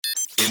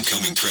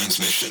Incoming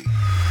transmission.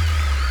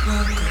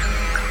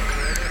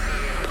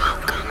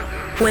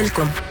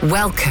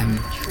 Welcome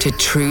to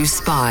True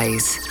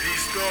Spies.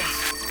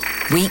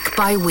 Week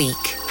by week,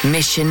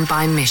 mission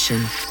by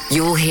mission,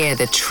 you'll hear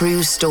the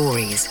true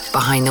stories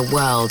behind the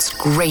world's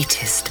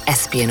greatest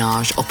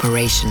espionage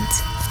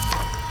operations.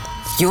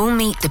 You'll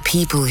meet the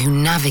people who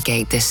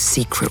navigate this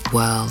secret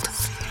world.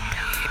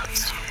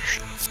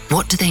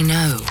 What do they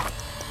know?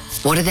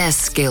 What are their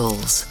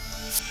skills?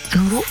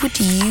 And what would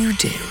you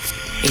do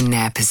in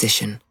their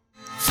position?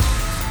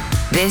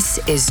 This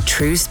is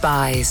True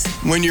Spies.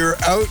 When you're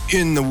out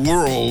in the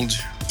world,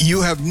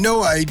 you have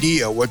no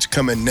idea what's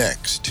coming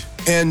next.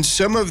 And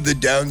some of the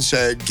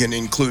downside can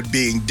include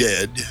being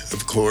dead,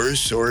 of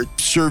course, or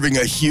serving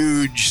a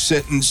huge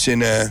sentence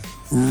in a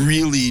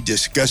really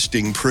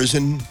disgusting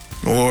prison,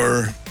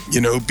 or,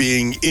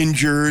 being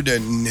injured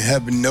and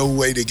having no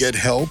way to get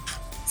help.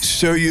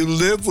 So you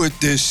live with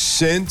this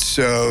sense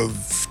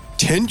of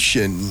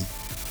tension.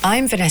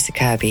 I'm Vanessa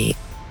Kirby,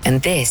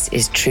 and this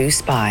is True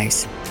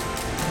Spies.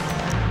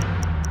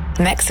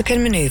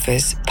 Mexican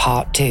Maneuvers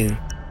Part 2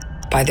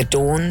 by the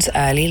Dawn's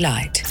Early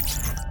Light.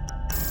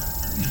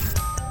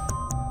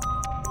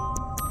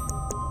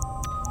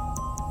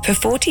 For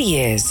 40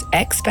 years,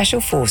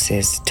 ex-Special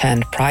Forces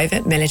turned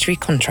private military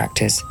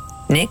contractors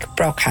Nick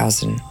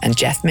Brockhausen and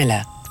Jeff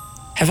Miller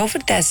have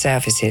offered their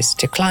services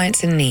to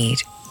clients in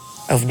need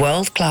of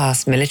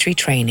world-class military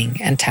training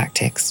and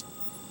tactics.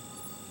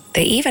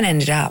 They even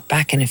ended up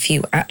back in a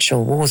few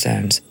actual war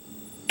zones,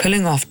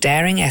 pulling off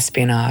daring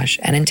espionage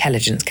and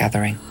intelligence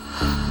gathering.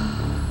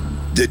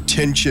 The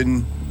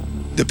tension,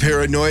 the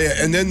paranoia,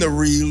 and then the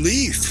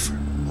relief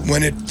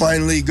when it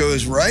finally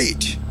goes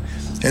right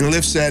and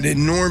lifts that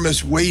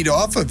enormous weight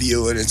off of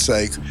you. And it's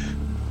like,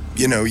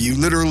 you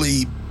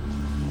literally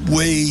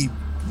weigh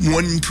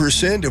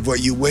 1% of what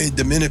you weighed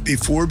the minute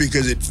before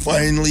because it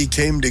finally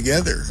came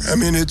together. I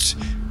mean, it's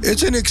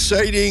an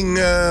exciting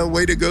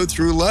way to go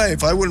through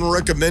life. I wouldn't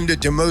recommend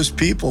it to most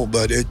people,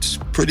 but it's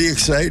pretty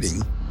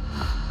exciting.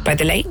 By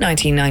the late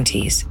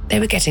 1990s, they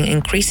were getting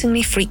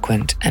increasingly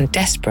frequent and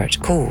desperate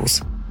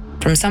calls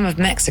from some of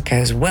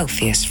Mexico's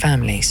wealthiest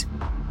families.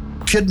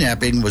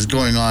 Kidnapping was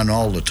going on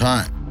all the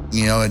time.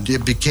 And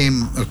it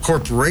became a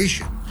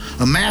corporation,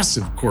 a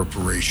massive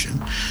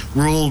corporation,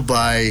 ruled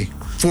by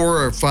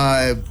 4 or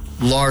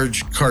 5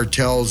 large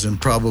cartels and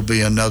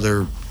probably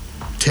another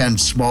 10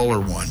 smaller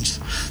ones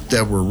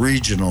that were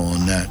regional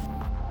in that.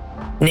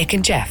 Nick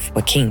and Jeff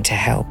were keen to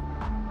help.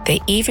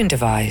 They even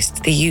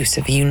devised the use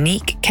of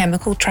unique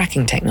chemical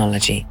tracking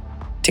technology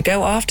to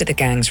go after the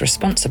gangs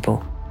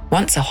responsible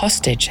once a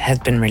hostage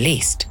had been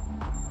released.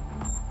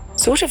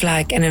 Sort of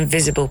like an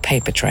invisible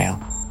paper trail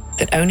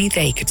that only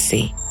they could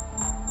see.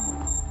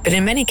 But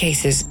in many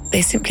cases,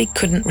 they simply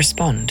couldn't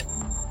respond,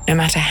 no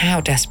matter how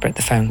desperate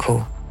the phone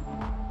call.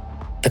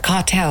 The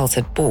cartels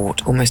had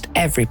bought almost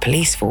every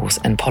police force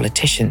and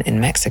politician in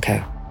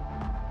Mexico.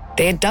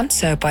 They had done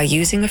so by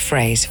using a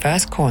phrase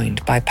first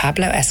coined by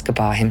Pablo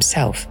Escobar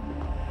himself.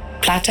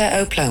 Plata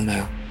o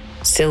plomo,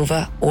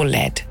 silver or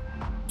lead.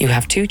 You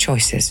have 2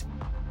 choices.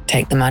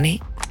 Take the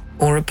money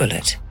or a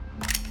bullet.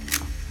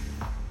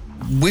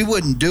 We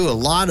wouldn't do a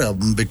lot of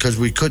them because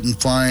we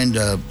couldn't find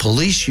a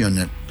police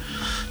unit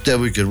that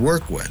we could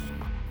work with.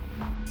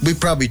 We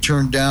probably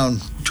turned down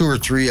 2 or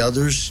 3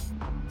 others,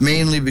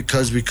 mainly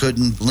because we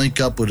couldn't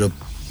link up with a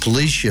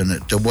police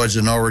unit that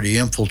wasn't already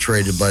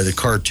infiltrated by the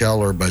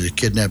cartel or by the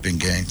kidnapping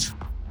gangs.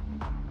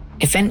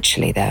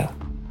 Eventually, though,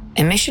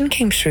 a mission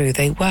came through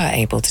they were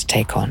able to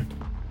take on.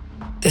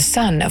 The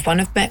son of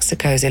one of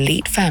Mexico's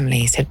elite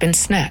families had been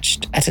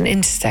snatched at an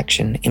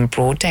intersection in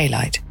broad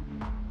daylight.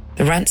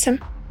 The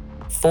ransom?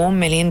 $4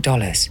 million.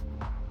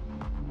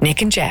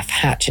 Nick and Jeff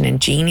hatch an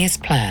ingenious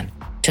plan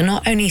to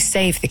not only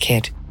save the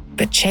kid,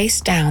 but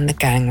chase down the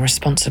gang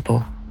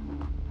responsible.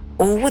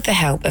 All with the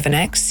help of an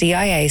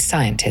ex-CIA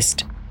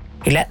scientist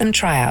who let them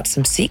try out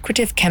some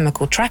secretive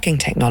chemical tracking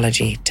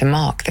technology to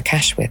mark the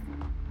cache with.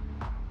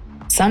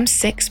 Some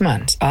 6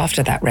 months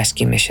after that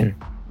rescue mission,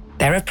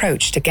 they're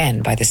approached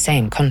again by the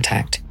same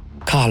contact,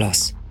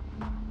 Carlos,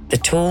 the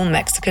tall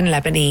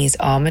Mexican-Lebanese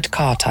armored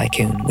car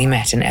tycoon we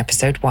met in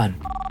episode 1.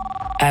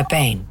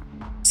 Urbane,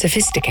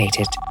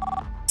 sophisticated,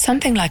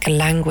 something like a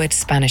languid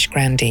Spanish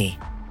grandee.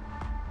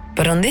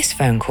 But on this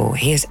phone call,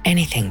 he is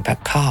anything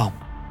but calm.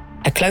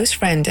 A close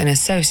friend and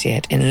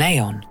associate in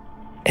Leon,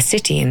 a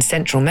city in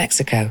central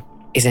Mexico,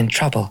 is in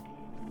trouble.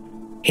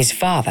 His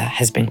father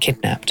has been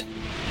kidnapped.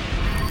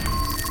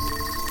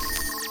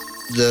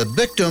 The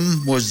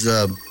victim was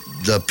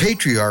the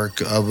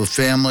patriarch of a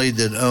family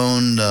that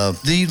owned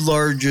the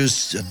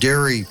largest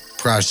dairy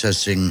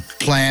processing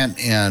plant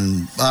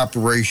and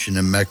operation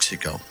in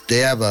Mexico. They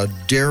have a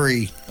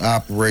dairy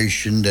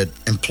operation that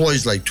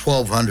employs like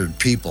 1,200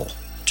 people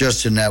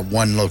just in that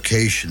one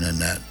location in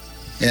that.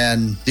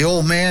 And the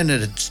old man that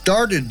had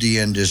started the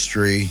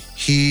industry,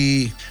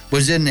 he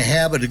was in the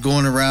habit of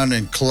going around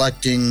and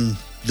collecting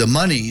the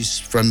monies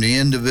from the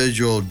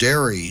individual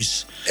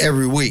dairies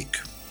every week.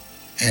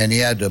 And he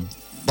had a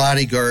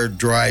bodyguard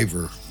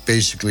driver,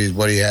 basically is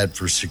what he had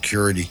for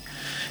security.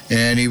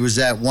 And he was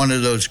at one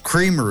of those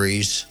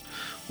creameries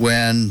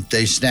when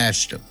they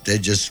snatched him. They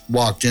just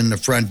walked in the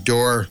front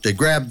door. They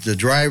grabbed the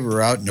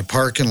driver out in the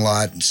parking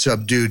lot and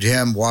subdued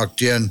him,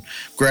 walked in,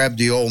 grabbed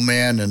the old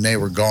man, and they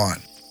were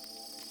gone.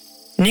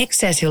 Nick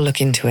says he'll look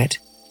into it,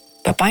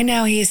 but by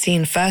now he has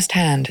seen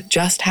firsthand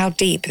just how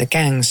deep the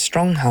gang's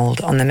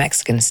stronghold on the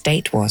Mexican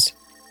state was.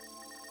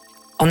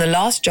 On the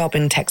last job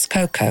in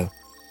Texcoco,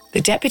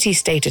 the Deputy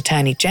State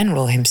Attorney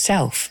General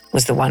himself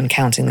was the one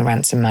counting the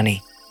ransom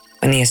money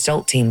when the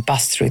assault team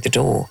bust through the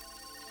door.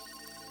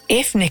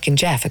 If Nick and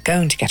Jeff are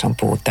going to get on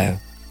board, though,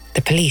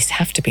 the police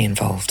have to be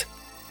involved.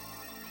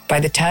 By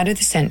the turn of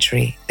the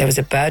century, there was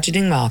a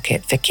burgeoning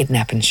market for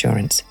kidnap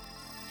insurance,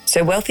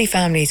 so wealthy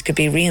families could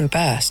be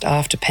reimbursed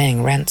after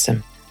paying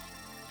ransom.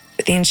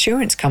 But the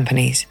insurance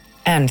companies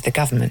and the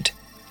government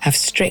have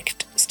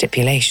strict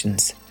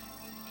stipulations.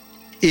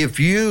 If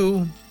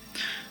you,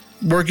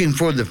 working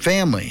for the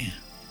family,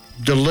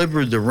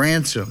 delivered the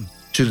ransom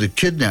to the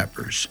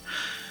kidnappers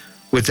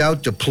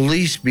without the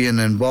police being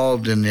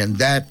involved in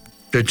that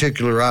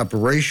particular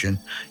operation,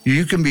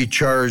 you can be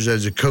charged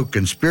as a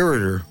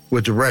co-conspirator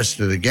with the rest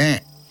of the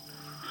gang.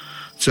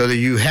 So that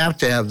you have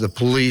to have the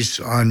police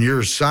on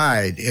your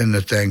side in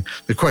the thing.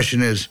 The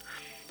question is,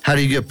 how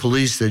do you get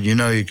police that you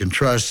know you can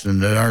trust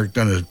and that aren't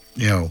going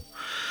to,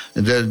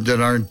 that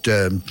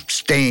aren't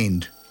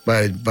stained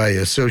by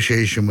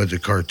association with the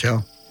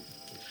cartel?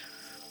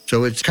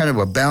 So it's kind of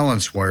a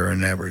balance wire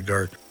in that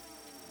regard.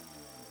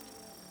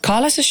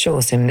 Carlos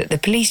assures him that the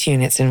police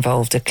units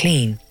involved are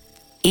clean.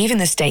 Even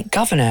the state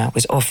governor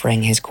was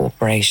offering his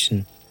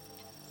cooperation.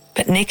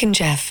 But Nick and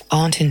Jeff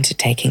aren't into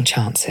taking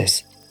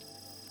chances.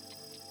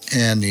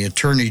 And the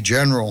Attorney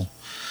General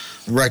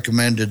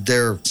recommended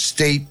their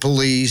state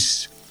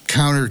police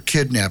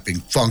counter-kidnapping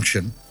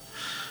function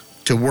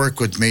to work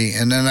with me.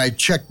 And then I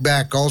checked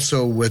back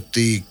also with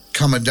the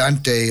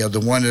Comandante of the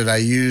one that I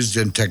used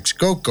in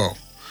Texcoco.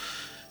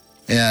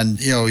 And,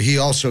 he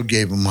also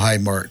gave them high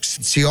marks.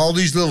 See, all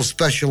these little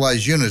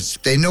specialized units,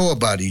 they know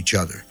about each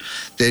other.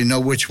 They know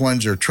which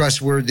ones are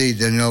trustworthy.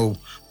 They know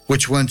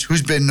which ones,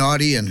 who's been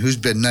naughty and who's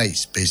been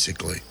nice,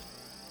 basically.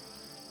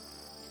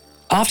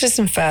 After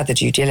some further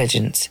due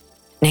diligence,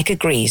 Nick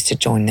agrees to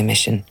join the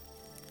mission.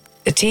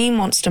 The team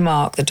wants to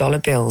mark the dollar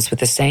bills with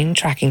the same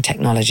tracking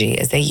technology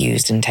as they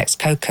used in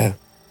Texcoco.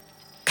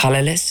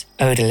 Colorless,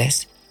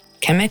 odorless,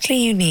 chemically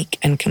unique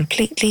and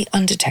completely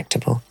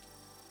undetectable.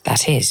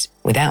 That is,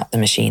 without the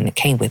machine that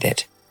came with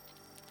it.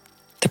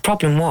 The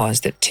problem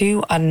was that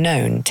 2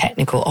 unknown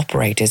technical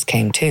operators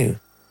came too,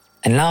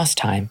 and last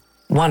time,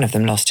 one of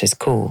them lost his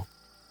cool.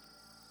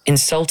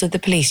 Insulted the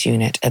police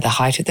unit at the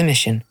height of the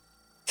mission,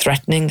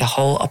 threatening the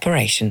whole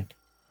operation.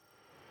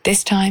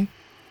 This time,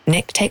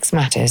 Nick takes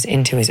matters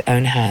into his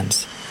own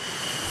hands.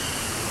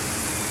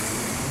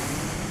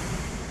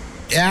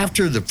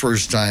 After the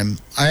first time,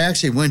 I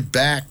actually went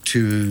back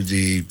to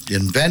the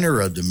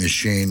inventor of the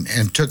machine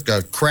and took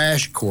a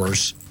crash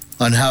course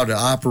on how to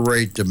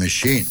operate the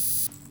machine.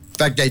 In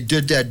fact, I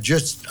did that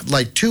just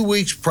like 2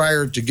 weeks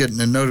prior to getting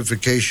the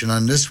notification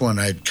on this one.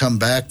 I'd come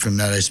back from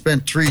that. I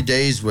spent 3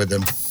 days with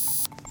him.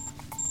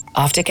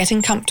 After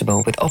getting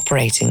comfortable with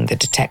operating the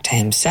detector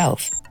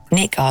himself,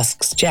 Nick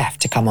asks Jeff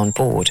to come on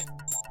board.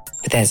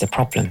 But there's a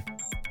problem.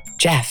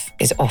 Jeff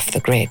is off the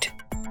grid.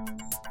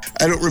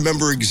 I don't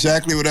remember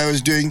exactly what I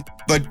was doing,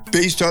 but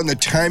based on the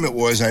time it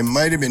was, I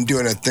might have been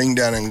doing a thing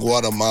down in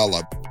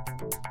Guatemala.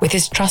 With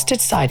his trusted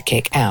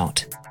sidekick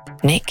out,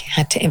 Nick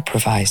had to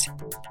improvise,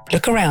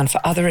 look around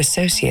for other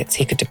associates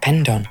he could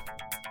depend on.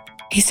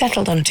 He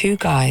settled on 2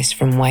 guys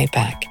from way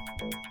back.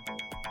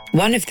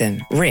 One of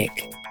them,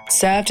 Rick,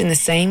 served in the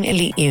same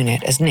elite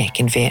unit as Nick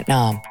in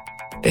Vietnam,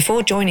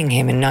 before joining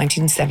him in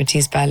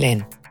 1970s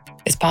Berlin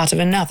as part of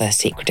another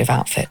secretive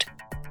outfit,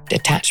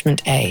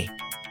 Detachment A,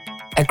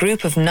 a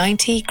group of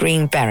 90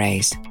 Green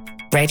Berets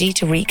ready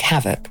to wreak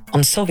havoc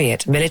on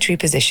Soviet military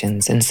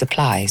positions and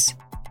supplies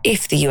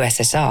if the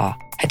USSR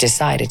had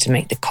decided to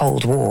make the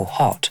Cold War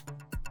hot.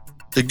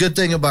 The good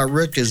thing about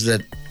Rick is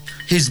that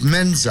he's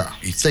Mensa.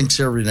 He thinks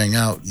everything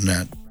out and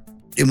that.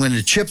 And when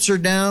the chips are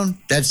down,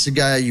 that's the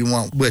guy you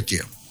want with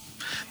you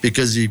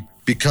because he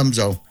becomes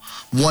a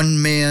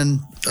one-man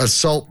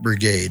assault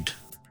brigade.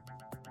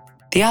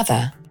 The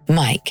other,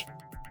 Mike,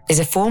 is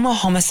a former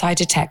homicide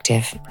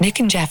detective Nick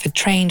and Jeff had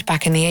trained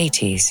back in the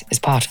 80s as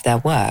part of their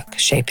work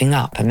shaping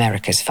up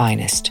America's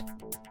finest.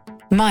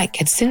 Mike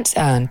had since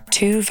earned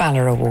 2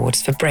 Valor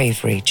Awards for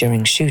bravery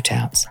during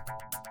shootouts.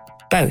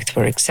 Both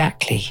were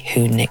exactly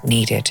who Nick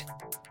needed.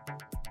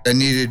 I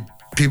needed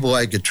people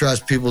I could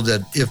trust, people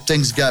that if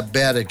things got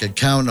bad, I could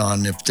count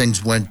on if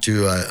things went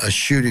to a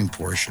shooting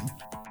portion.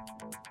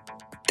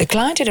 The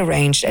client had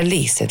arranged a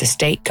lease of the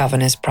state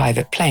governor's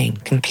private plane,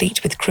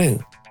 complete with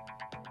crew.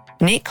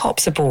 Nick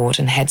hops aboard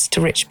and heads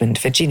to Richmond,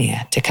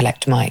 Virginia, to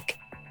collect Mike.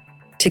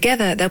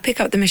 Together, they'll pick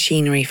up the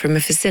machinery from a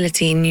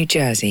facility in New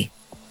Jersey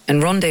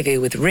and rendezvous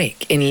with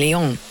Rick in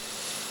Lyon.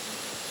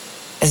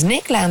 As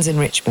Nick lands in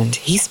Richmond,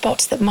 he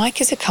spots that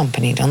Mike is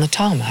accompanied on the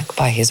tarmac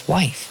by his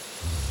wife.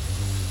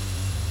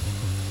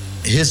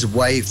 His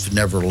wife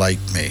never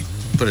liked me,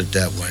 put it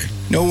that way.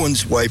 No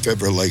one's wife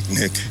ever liked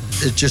Nick.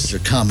 It's just a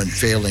common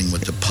failing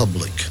with the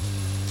public.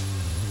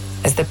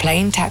 As the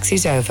plane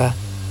taxis over,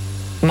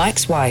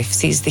 Mike's wife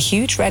sees the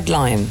huge red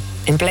lion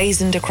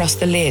emblazoned across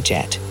the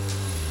Learjet,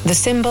 the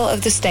symbol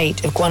of the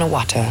state of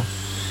Guanajuato.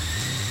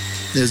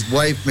 His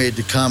wife made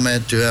the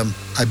comment to him,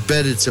 "I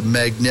bet it's a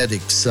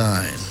magnetic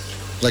sign."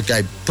 Like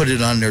I put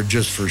it on there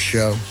just for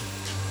show.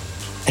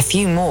 A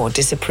few more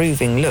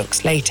disapproving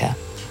looks later,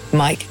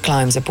 Mike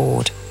climbs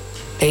aboard.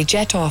 They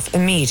jet off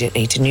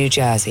immediately to New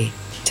Jersey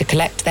to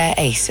collect their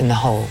ace in the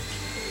hole,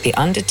 the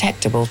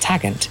undetectable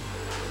Taggant,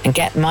 and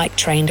get Mike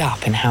trained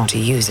up in how to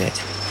use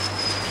it.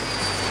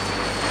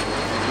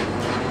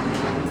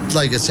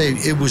 Like I say,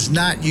 it was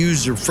not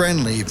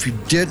user-friendly. If you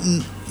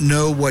didn't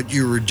know what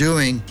you were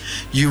doing,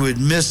 you would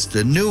miss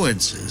the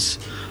nuances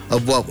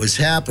of what was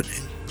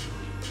happening.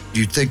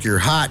 You think you're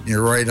hot and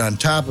you're right on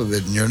top of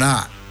it, and you're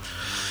not.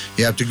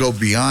 You have to go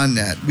beyond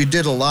that. We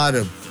did a lot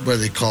of, what do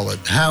they call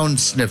it, hound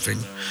sniffing.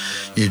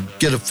 You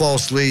get a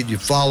false lead, you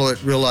follow it,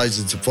 realize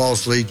it's a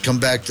false lead, come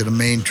back to the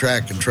main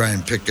track and try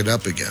and pick it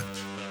up again.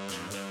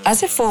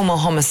 As a former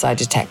homicide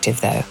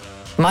detective, though,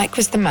 Mike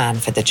was the man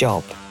for the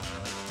job.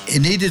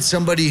 It needed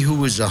somebody who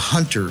was a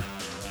hunter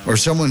or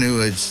someone who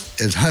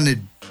has hunted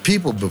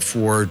people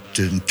before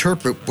to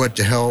interpret what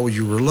the hell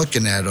you were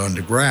looking at on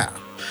the graph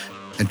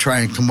and try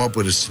and come up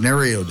with a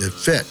scenario that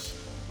fit.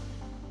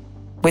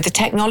 With the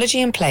technology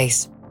in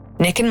place,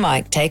 Nick and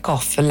Mike take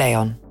off for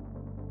Leon.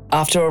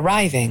 After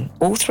arriving,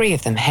 all three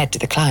of them head to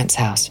the client's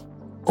house,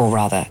 or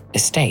rather,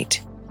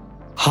 estate.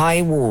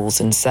 High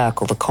walls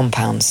encircle the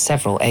compound's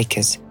several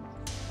acres.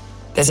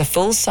 There's a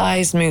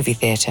full-sized movie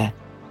theater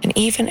and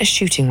even a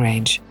shooting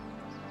range.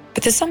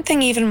 But there's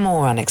something even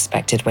more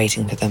unexpected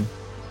waiting for them.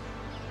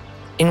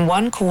 In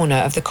one corner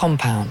of the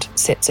compound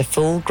sits a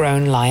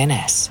full-grown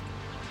lioness,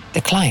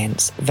 the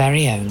client's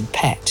very own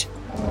pet.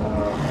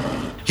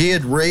 He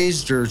had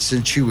raised her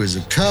since she was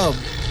a cub,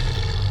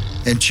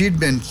 and she'd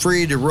been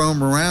free to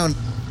roam around.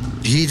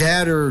 He'd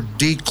had her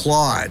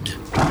declawed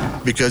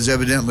because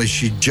evidently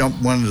she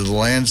jumped one of the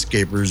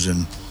landscapers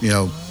and,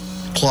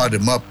 clawed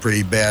him up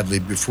pretty badly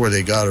before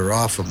they got her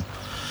off him.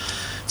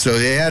 So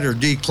they had her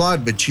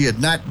declawed, but she had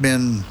not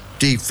been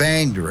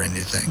defanged or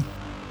anything.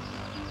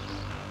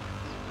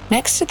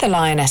 Next to the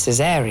lioness's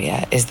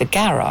area is the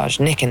garage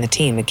Nick and the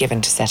team are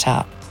given to set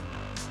up.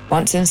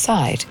 Once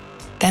inside,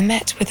 they're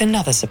met with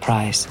another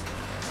surprise.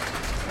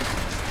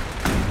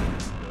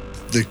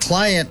 The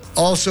client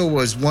also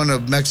was one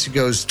of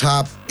Mexico's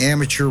top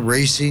amateur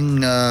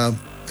racing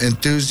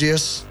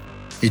enthusiasts.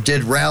 He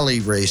did rally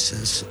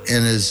races.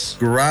 In his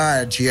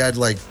garage, he had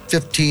like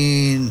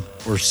 15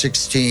 or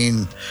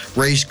 16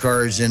 race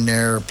cars in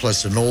there,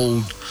 plus an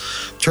old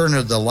turn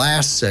of the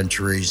last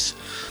century's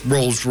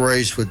Rolls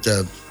Royce with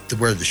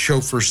where the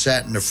chauffeur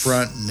sat in the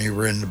front and they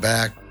were in the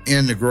back,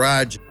 in the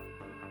garage.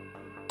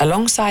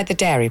 Alongside the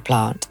dairy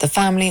plant, the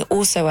family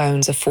also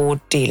owns a Ford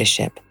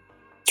dealership,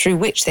 through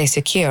which they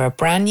secure a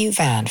brand new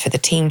van for the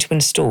team to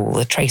install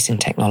the tracing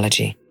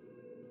technology.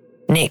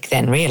 Nick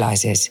then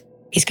realizes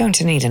he's going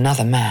to need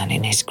another man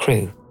in his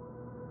crew.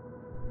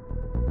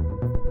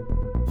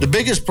 The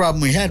biggest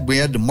problem we had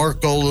to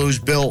mark all those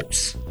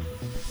bills.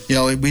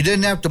 We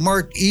didn't have to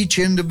mark each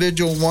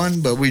individual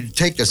one, but we'd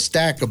take a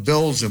stack of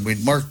bills and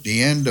we'd mark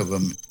the end of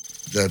them.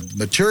 The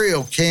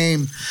material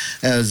came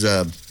as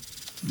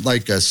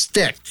like a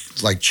stick,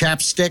 like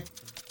chapstick,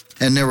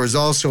 and there was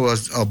also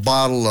a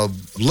bottle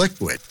of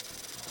liquid.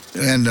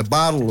 And the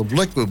bottle of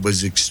liquid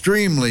was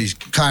extremely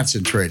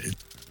concentrated.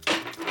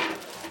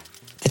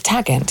 The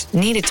Taggant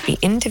needed to be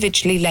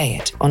individually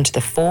layered onto the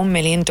 $4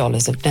 million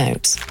of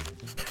notes.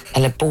 A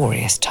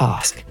laborious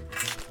task,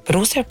 but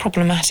also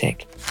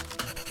problematic.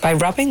 By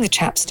rubbing the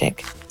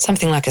chapstick,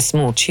 something like a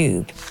small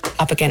tube,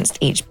 up against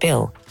each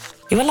bill,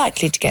 you were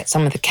likely to get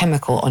some of the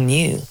chemical on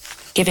you,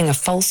 giving a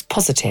false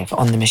positive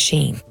on the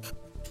machine.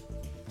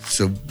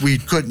 So we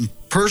couldn't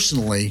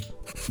personally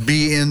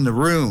be in the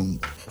room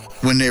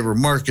when they were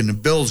marking the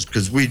bills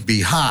because we'd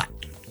be hot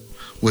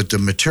with the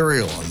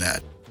material on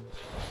that.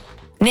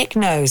 Nick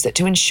knows that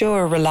to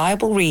ensure a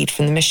reliable read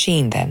from the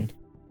machine then,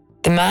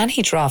 the man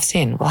he drafts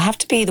in will have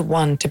to be the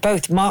one to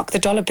both mark the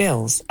dollar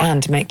bills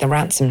and make the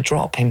ransom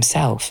drop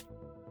himself,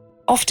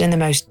 often the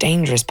most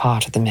dangerous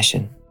part of the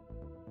mission.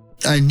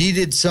 I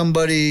needed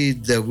somebody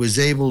that was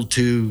able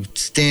to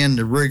stand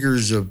the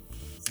rigors of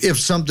if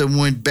something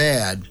went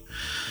bad,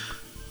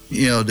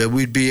 that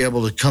we'd be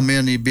able to come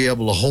in, he'd be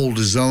able to hold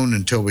his own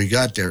until we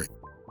got there.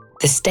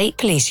 The state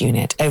police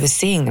unit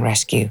overseeing the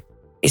rescue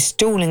is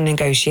stalling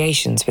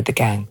negotiations with the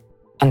gang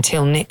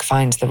until Nick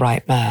finds the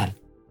right man.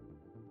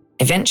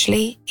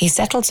 Eventually, he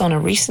settles on a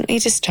recently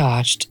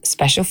discharged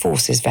Special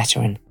Forces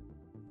veteran,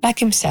 like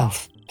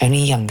himself, only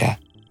younger.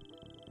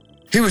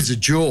 He was a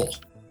jewel,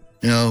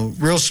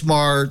 real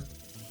smart,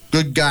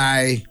 good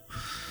guy,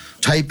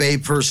 type A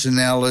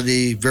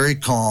personality, very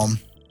calm.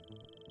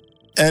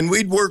 And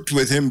we'd worked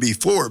with him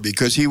before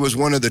because he was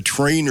one of the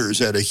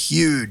trainers at a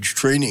huge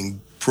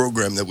training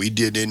program that we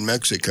did in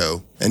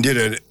Mexico and did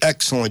an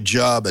excellent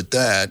job at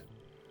that.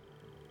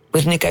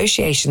 With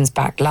negotiations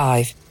back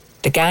live,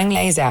 the gang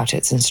lays out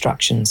its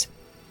instructions.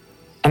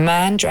 A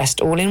man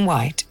dressed all in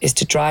white is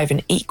to drive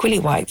an equally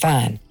white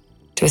van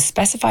to a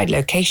specified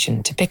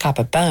location to pick up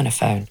a burner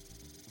phone.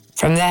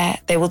 From there,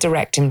 they will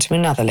direct him to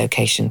another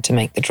location to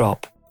make the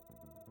drop.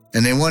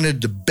 And they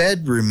wanted the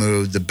bed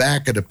removed, the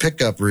back of the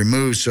pickup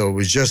removed, so it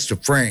was just a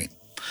frame,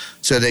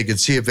 so they could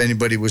see if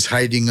anybody was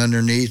hiding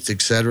underneath,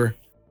 etc.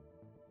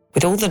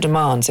 With all the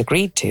demands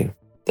agreed to,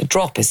 the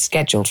drop is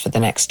scheduled for the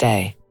next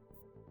day.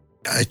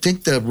 I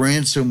think the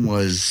ransom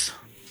was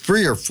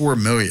 $3 or $4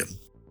 million.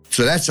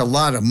 So that's a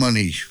lot of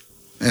money,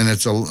 and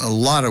it's a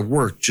lot of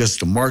work just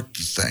to mark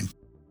the thing.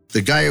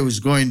 The guy who was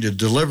going to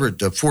deliver it,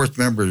 the fourth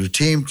member of the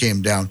team,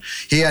 came down.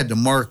 He had to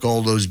mark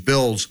all those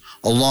bills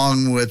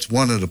along with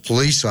one of the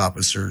police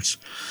officers.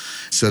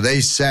 So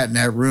they sat in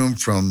that room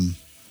from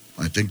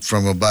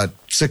about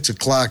 6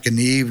 o'clock in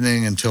the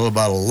evening until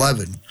about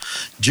 11,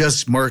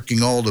 just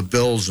marking all the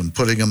bills and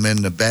putting them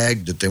in the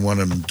bag that they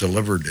wanted them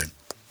delivered in.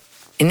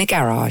 In the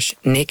garage,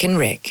 Nick and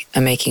Rick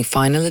are making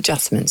final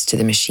adjustments to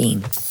the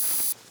machine.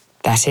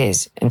 That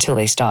is, until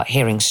they start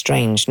hearing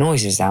strange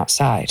noises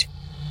outside.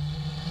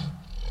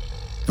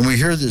 And we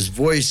hear this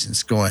voice, and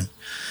it's going,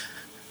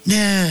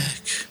 "Nick,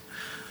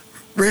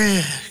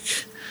 Rick,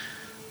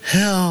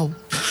 help."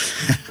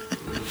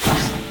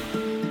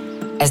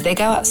 As they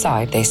go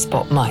outside, they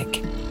spot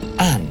Mike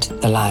and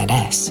the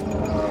lioness.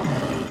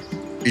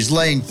 He's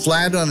laying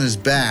flat on his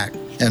back,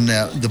 and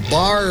the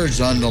bars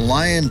on the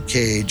lion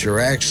cage are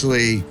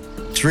actually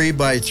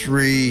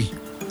 3x3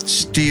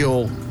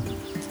 steel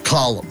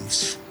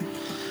columns.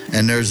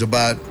 And there's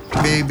about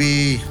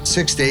maybe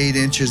 6 to 8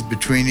 inches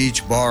between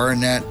each bar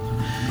and that.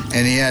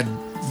 And he had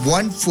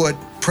one foot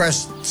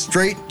pressed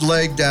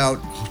straight-legged out,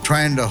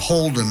 trying to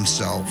hold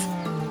himself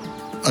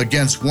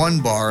against one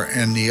bar,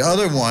 and the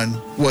other one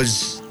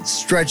was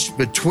stretched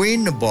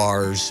between the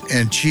bars,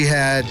 and she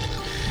had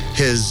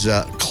his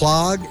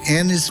clog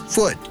and his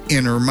foot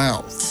in her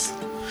mouth.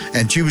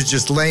 And she was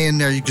just laying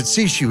there. You could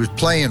see she was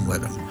playing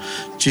with him.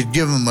 She'd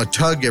give him a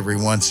tug every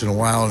once in a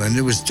while, and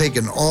it was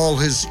taking all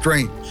his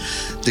strength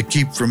to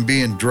keep from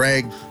being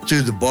dragged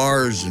through the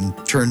bars and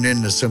turned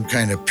into some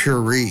kind of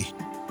puree.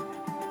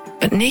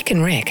 But Nick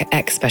and Rick are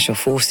ex-Special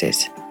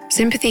Forces.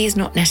 Sympathy is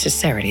not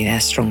necessarily their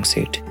strong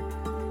suit.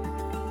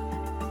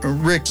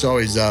 Rick's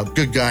always a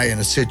good guy in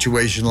a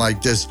situation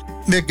like this.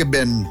 Nick had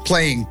been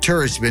playing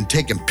tourist, been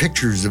taking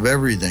pictures of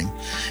everything,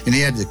 and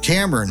he had the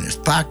camera in his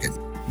pocket.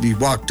 He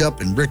walked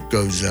up and Rick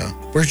goes,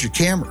 "Where's your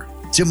camera?"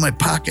 "It's in my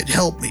pocket.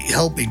 Help me,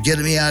 get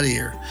me out of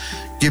here.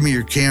 Give me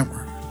your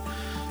camera."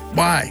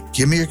 "Why?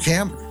 Give me your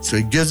camera." So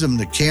he gives him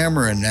the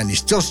camera, and then he's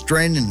still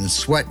straining and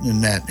sweating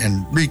in that,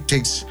 and Rick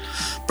takes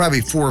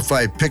probably 4 or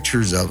 5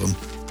 pictures of him.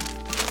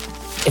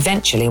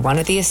 Eventually, one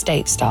of the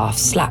estate staff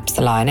slaps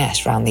the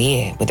lioness round the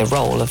ear with a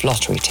roll of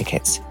lottery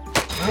tickets.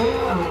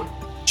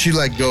 She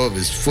let go of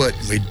his foot,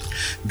 and we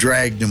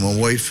dragged him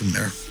away from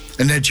there.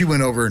 And then she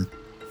went over and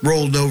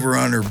rolled over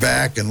on her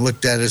back and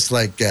looked at us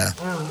like, "Any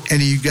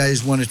of you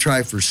guys want to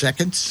try for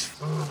seconds?"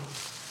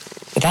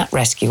 With that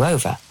rescue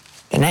over,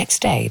 the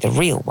next day, the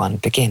real one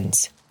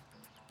begins.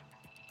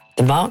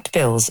 The marked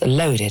bills are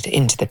loaded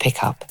into the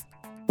pickup.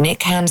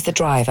 Nick hands the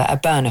driver a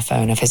burner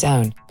phone of his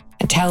own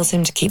and tells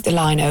him to keep the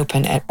line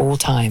open at all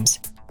times.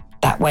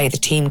 That way the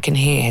team can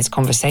hear his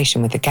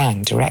conversation with the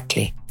gang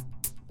directly.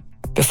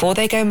 Before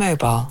they go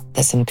mobile,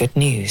 there's some good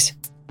news.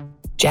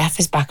 Jeff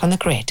is back on the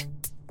grid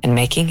and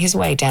making his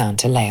way down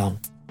to Leon.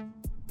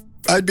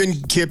 I'd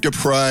been kept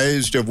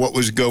apprised of what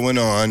was going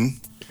on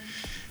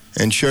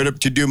and showed up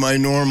to do my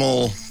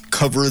normal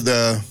cover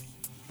the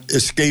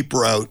escape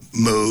route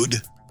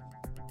mode.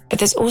 But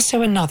there's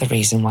also another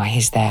reason why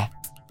he's there.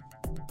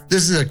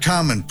 This is a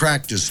common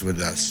practice with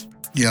us.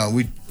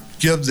 We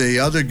give the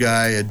other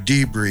guy a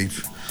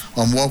debrief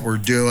on what we're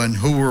doing,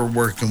 who we're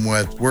working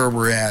with, where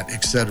we're at,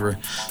 etc.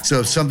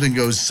 So if something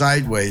goes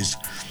sideways,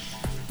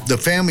 the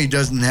family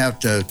doesn't have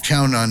to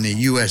count on the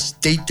U.S.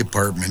 State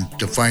Department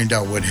to find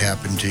out what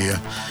happened to you.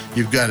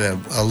 You've got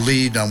a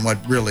lead on what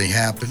really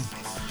happened.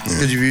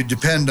 Because if you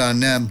depend on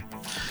them,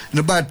 in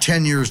about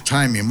 10 years'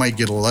 time, you might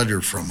get a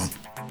letter from them.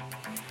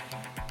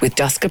 With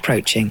dusk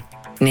approaching,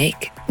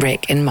 Nick,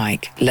 Rick, and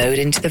Mike load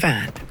into the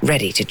van,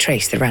 ready to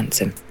trace the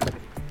ransom.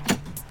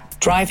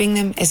 Driving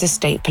them is a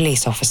state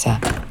police officer,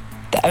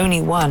 the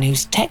only one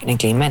who's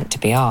technically meant to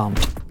be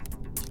armed.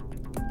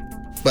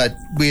 But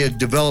we had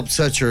developed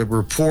such a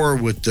rapport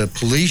with the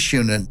police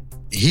unit.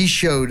 He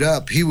showed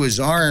up, he was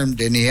armed,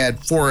 and he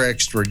had 4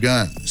 extra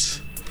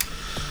guns,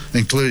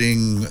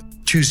 including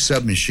 2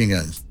 submachine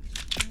guns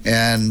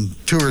and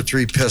 2 or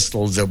 3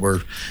 pistols that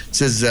were,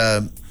 says,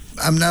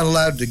 "I'm not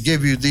allowed to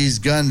give you these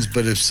guns,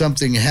 but if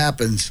something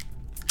happens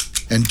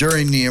and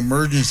during the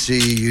emergency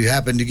you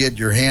happen to get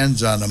your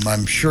hands on them,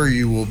 I'm sure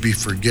you will be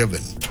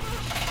forgiven,"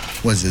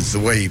 was the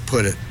way he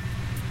put it.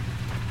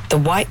 The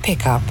white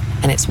pickup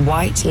and its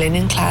white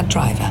linen-clad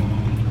driver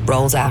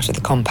rolls out of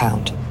the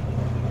compound.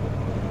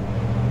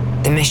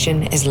 The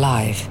mission is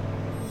live.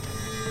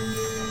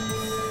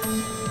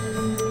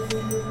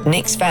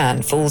 Nick's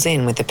van falls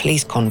in with the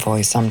police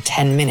convoy some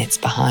 10 minutes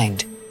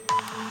behind.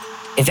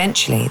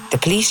 Eventually, the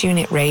police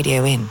unit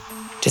radio in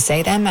to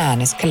say their man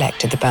has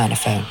collected the burner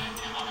phone.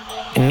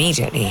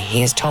 Immediately,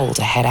 he is told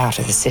to head out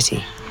of the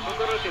city.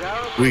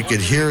 We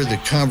could hear the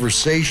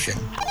conversation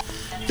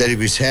that he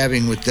was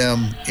having with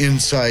them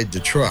inside the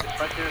truck.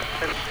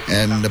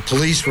 And the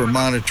police were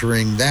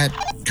monitoring that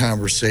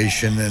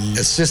conversation and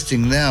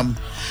assisting them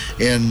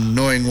in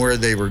knowing where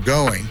they were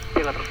going.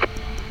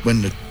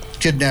 When the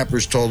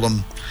kidnappers told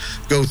them,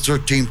 go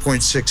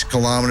 13.6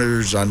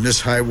 kilometers on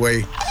this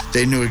highway,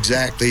 they knew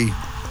exactly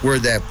where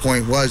that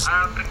point was.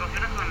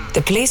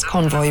 The police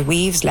convoy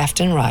weaves left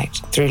and right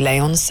through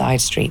Leon's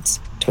side streets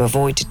to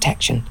avoid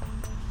detection.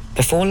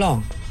 Before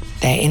long,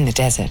 they're in the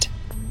desert.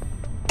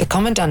 The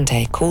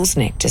Comandante calls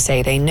Nick to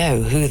say they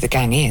know who the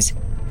gang is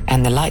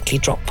and the likely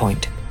drop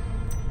point.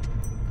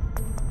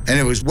 And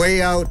it was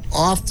way out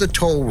off the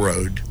toll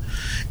road.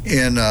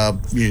 And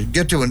you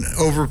get to an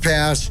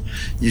overpass,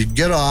 you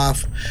get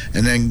off,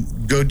 and then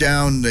go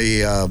down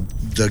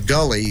the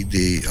gully,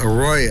 the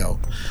arroyo,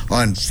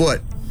 on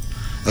foot,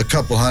 a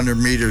couple hundred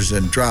meters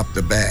and drop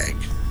the bag.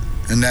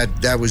 And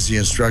that was the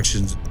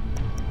instructions.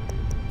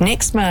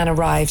 Nick's man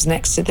arrives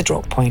next to the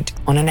drop point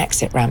on an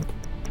exit ramp.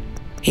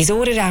 He's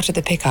ordered out of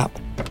the pickup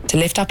to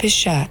lift up his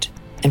shirt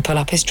and pull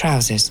up his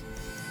trousers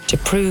to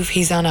prove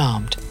he's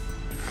unarmed.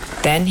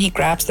 Then he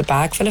grabs the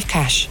bag full of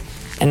cash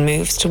and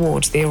moves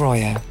towards the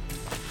arroyo.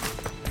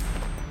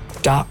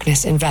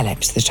 Darkness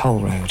envelops the toll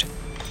road.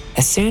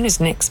 As soon as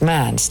Nick's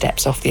man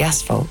steps off the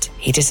asphalt,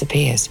 he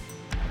disappears,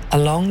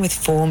 along with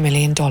 $4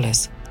 million.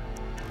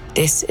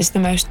 This is the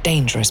most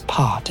dangerous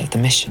part of the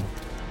mission.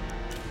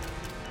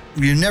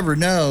 You never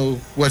know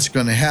what's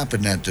going to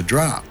happen at the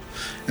drop.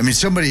 I mean,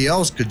 somebody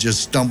else could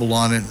just stumble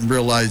on it and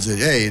realize that,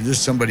 hey, there's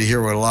somebody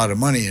here with a lot of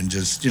money and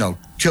just,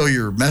 kill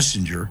your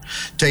messenger,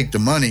 take the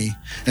money,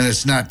 and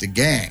it's not the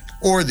gang.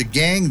 Or the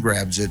gang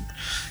grabs it,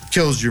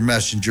 kills your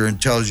messenger,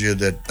 and tells you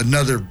that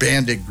another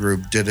bandit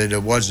group did it,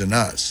 it wasn't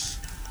us.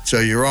 So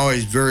you're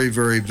always very,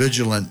 very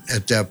vigilant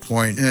at that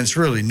point, and it's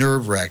really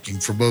nerve-wracking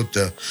for both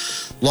the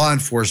law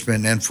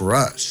enforcement and for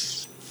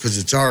us, because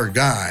it's our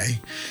guy,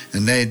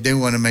 and they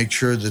want to make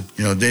sure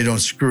that, they don't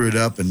screw it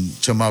up and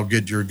somehow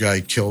get your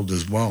guy killed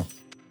as well.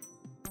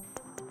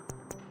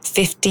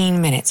 15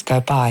 minutes go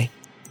by.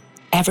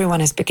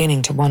 Everyone is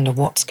beginning to wonder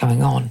what's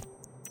going on.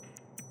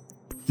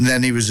 And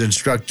then he was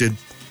instructed,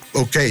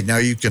 okay, now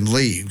you can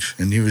leave.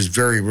 And he was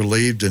very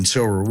relieved, and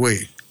so were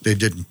we. They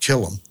didn't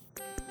kill him.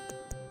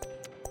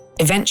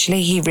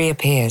 Eventually, he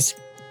reappears,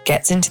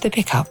 gets into the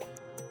pickup,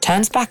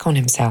 turns back on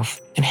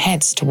himself, and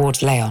heads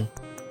towards Leon.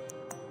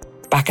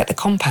 Back at the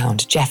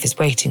compound, Jeff is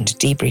waiting to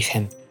debrief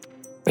him,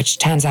 which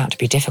turns out to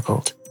be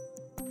difficult.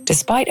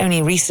 Despite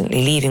only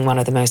recently leaving one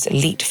of the most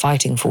elite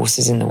fighting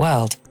forces in the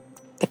world,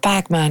 the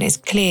bagman is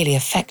clearly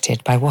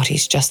affected by what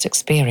he's just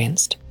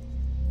experienced.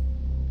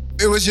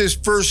 It was his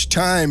first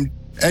time,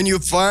 and you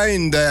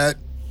find that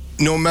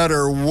no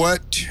matter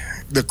what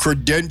the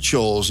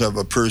credentials of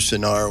a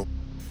person are,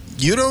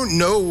 you don't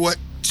know what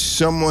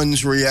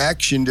someone's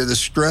reaction to the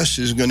stress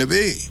is going to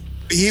be.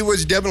 He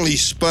was definitely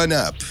spun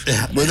up.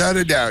 Without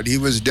a doubt, he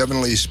was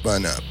definitely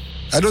spun up.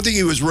 I don't think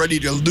he was ready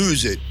to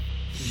lose it,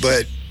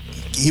 but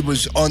he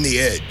was on the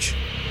edge.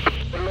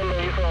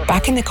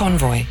 Back in the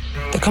convoy,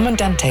 the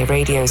Comandante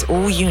radios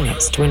all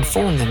units to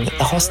inform them that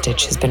the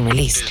hostage has been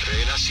released.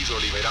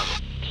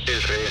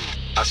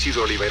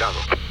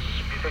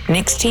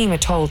 Nick's team are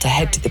told to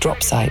head to the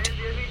drop site.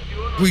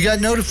 We got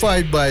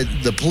notified by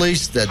the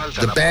police that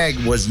the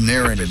bag wasn't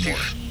there anymore.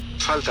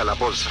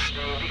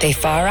 They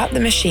fire up the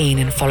machine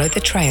and follow the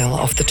trail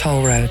off the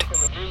toll road.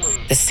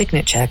 The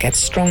signature gets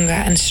stronger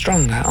and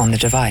stronger on the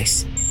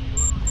device.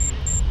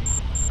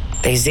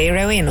 They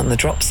zero in on the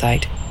drop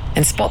site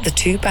and spot the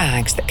 2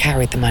 bags that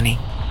carried the money.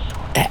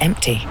 They're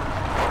empty.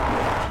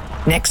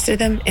 Next to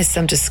them is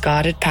some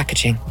discarded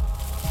packaging.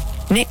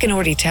 Nick can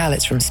already tell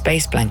it's from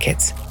space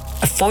blankets,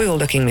 a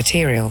foil-looking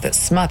material that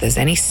smothers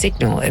any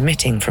signal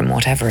emitting from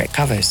whatever it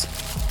covers.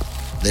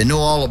 They know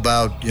all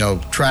about,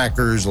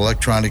 trackers,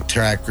 electronic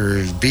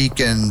trackers,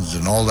 beacons,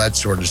 and all that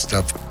sort of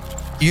stuff.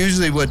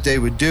 Usually what they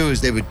would do is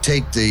they would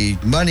take the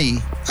money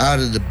out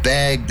of the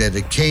bag that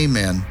it came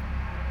in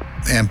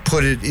and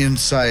put it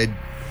inside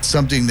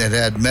something that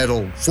had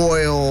metal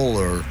foil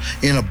or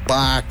in a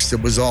box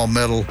that was all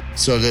metal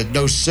so that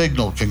no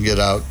signal can get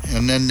out.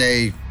 And then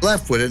they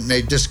left with it and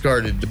they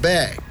discarded the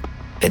bag.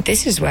 But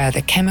this is where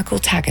the chemical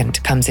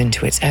taggant comes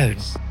into its own.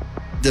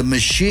 The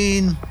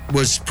machine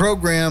was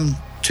programmed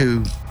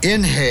to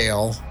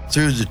inhale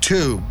through the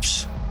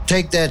tubes,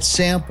 take that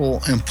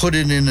sample and put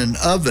it in an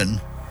oven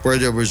where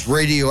there was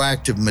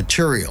radioactive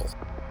material.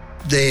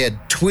 They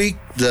had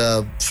tweaked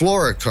the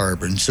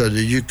fluorocarbon so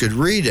that you could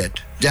read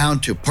it down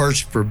to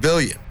parts per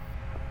billion.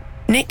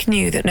 Nick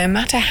knew that no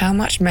matter how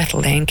much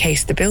metal they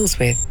encased the bills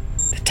with,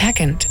 the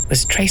taggant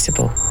was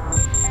traceable.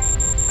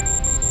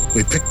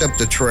 We picked up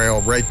the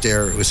trail right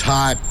there. It was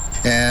hot,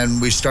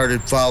 and we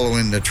started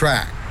following the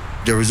track.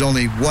 There was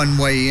only one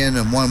way in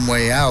and one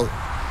way out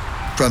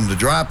from the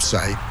drop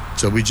site,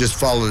 So we just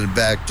followed it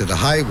back to the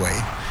highway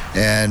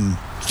and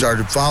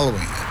started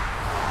following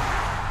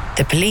it.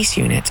 The police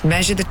unit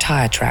measure the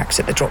tire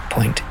tracks at the drop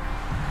point.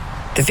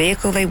 The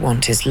vehicle they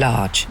want is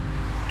large,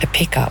 a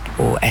pickup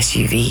or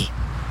SUV.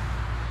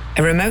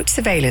 A remote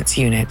surveillance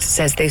unit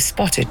says they've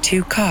spotted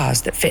 2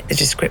 cars that fit the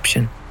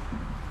description.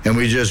 And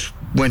we just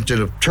went to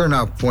the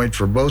turnout point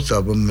for both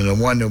of them, and the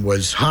one that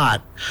was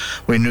hot,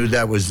 we knew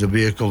that was the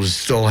vehicle that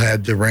still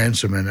had the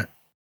ransom in it.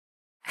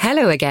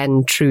 Hello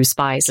again, True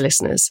Spies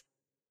listeners.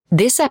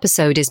 This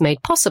episode is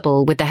made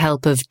possible with the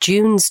help of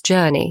June's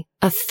Journey,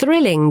 a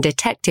thrilling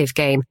detective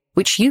game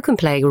which you can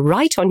play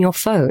right on your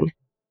phone.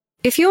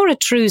 If you're a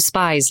True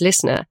Spies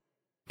listener,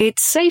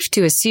 it's safe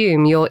to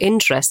assume you're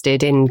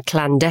interested in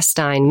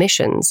clandestine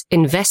missions,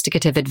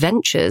 investigative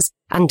adventures,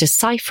 and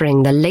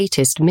deciphering the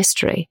latest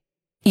mystery.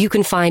 You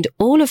can find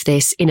all of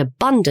this in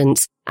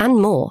abundance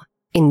and more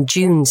in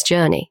June's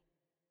Journey.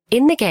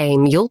 In the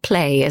game, you'll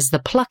play as the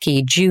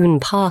plucky June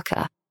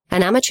Parker,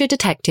 an amateur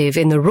detective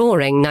in the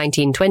roaring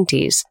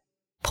 1920s.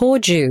 Poor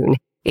June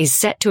is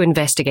set to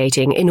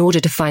investigating in order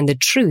to find the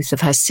truth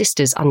of her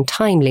sister's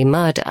untimely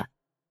murder.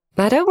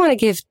 I don't want to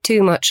give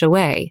too much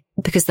away,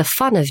 because the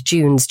fun of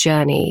June's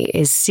Journey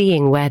is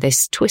seeing where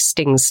this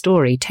twisting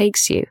story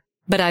takes you.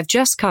 But I've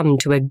just come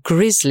to a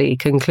grisly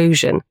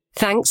conclusion,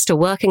 thanks to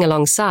working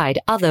alongside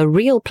other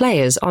real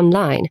players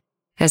online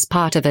as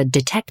part of a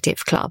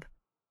detective club.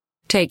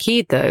 Take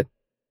heed, though.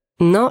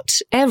 Not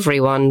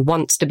everyone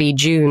wants to be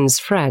June's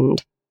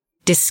friend.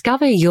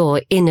 Discover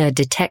your inner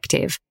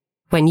detective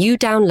when you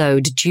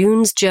download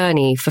June's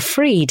Journey for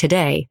free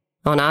today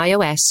on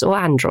iOS or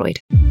Android.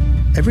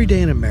 Every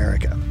day in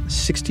America,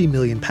 60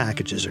 million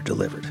packages are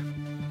delivered,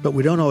 but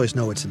we don't always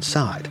know what's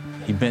inside.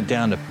 He bent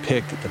down to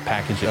pick the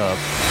package up.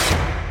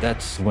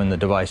 That's when the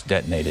device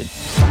detonated.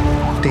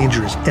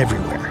 Danger is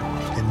everywhere,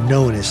 and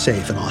no one is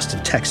safe in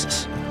Austin,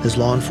 Texas, as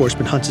law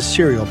enforcement hunts a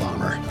serial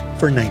bomber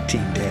for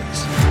 19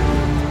 days.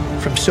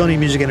 From Sony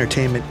Music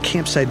Entertainment,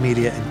 Campside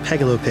Media, and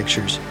Pegalo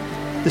Pictures,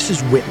 this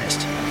is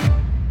Witnessed.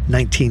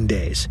 19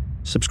 Days.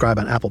 Subscribe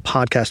on Apple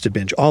Podcasts to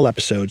binge all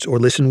episodes or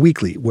listen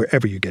weekly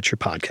wherever you get your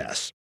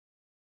podcasts.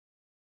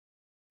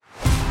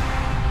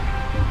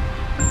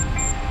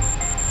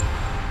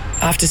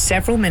 After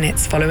several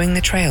minutes following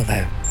the trail,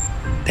 though,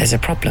 there's a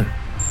problem.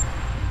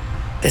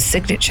 The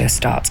signature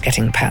starts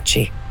getting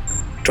patchy,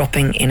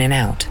 dropping in and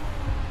out.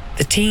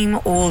 The team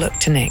all look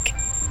to Nick.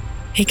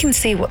 He can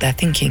see what they're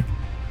thinking.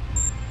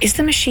 Is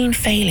the machine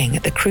failing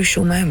at the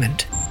crucial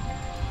moment?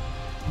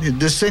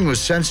 This thing was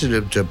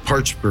sensitive to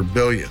parts per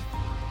billion.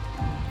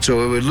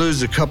 So it would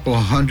lose a couple of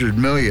 100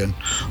 million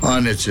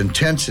on its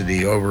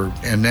intensity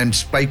and then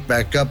spike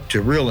back up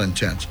to real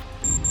intense.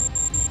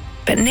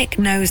 But Nick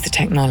knows the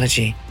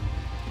technology.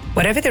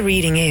 Whatever the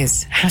reading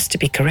is, has to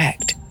be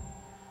correct.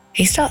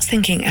 He starts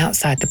thinking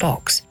outside the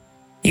box,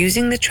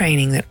 using the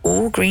training that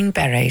all Green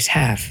Berets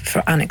have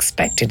for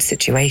unexpected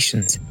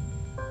situations.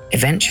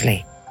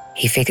 Eventually,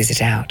 he figures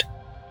it out.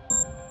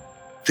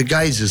 The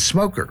guy's a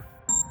smoker.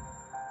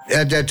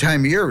 At that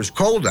time of year, it was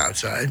cold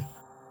outside.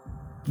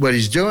 What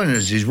he's doing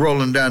is he's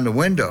rolling down the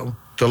window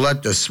to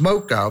let the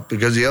smoke out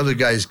because the other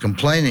guy's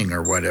complaining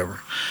or whatever.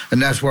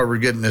 And that's why we're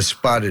getting this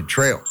spotted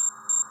trail.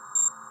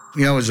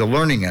 You know, it was a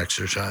learning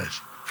exercise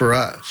for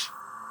us.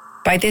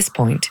 By this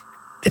point,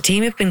 the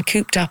team have been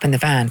cooped up in the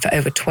van for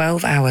over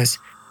 12 hours,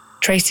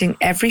 tracing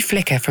every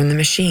flicker from the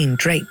machine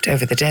draped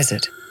over the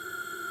desert.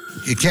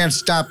 You can't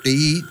stop to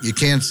eat. You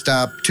can't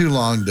stop too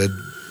long to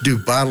do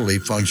bodily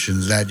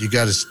functions. You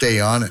got to stay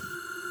on it.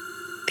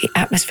 The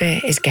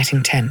atmosphere is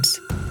getting tense.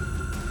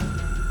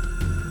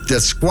 The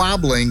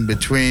squabbling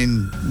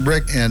between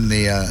Rick and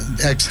the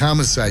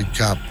ex-homicide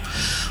cop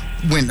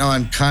went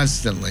on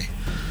constantly.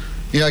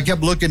 You know, I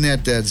kept looking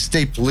at the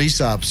state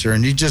police officer,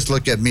 and he'd just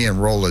look at me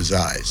and roll his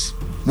eyes.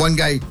 One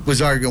guy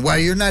was arguing, well,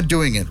 you're not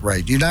doing it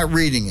right. You're not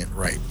reading it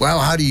right. Well,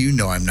 how do you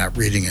know I'm not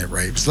reading it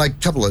right? It's like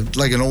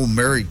an old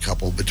married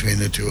couple between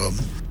the two of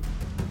them.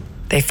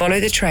 They follow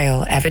the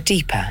trail ever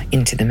deeper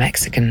into the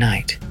Mexican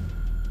night.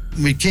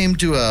 We came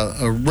to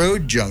a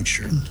road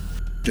junction.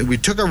 We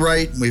took a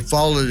right and we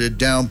followed it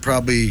down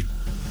probably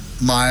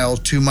mile,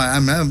 2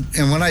 miles.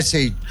 And when I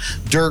say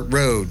dirt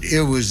road,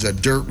 it was a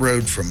dirt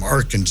road from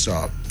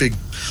Arkansas, big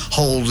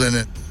holes in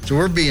it. So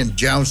we're being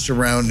jounced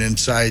around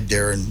inside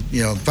there. And,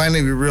 you know,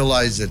 finally we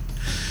realized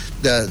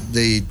that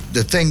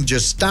the thing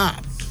just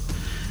stopped.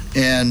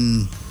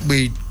 And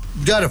we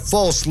got a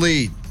false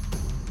lead.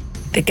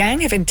 The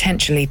gang have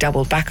intentionally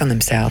doubled back on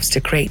themselves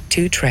to create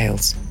 2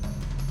 trails.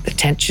 The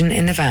tension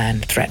in the van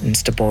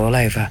threatens to boil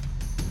over.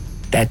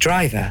 Their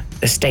driver,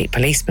 the state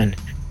policeman,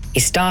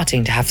 is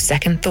starting to have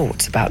second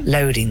thoughts about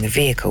loading the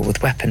vehicle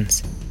with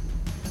weapons.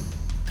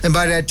 And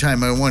by that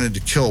time, I wanted to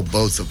kill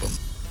both of them.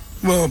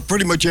 Well,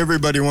 pretty much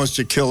everybody wants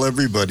to kill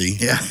everybody.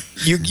 Yeah.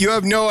 You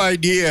have no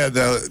idea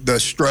the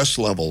stress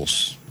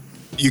levels.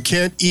 You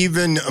can't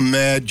even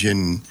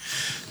imagine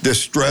the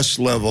stress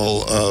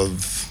level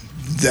of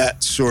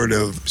that sort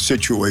of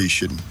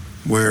situation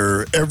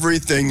where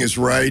everything is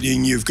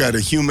riding. You've got a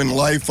human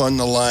life on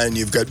the line.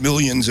 You've got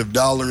millions of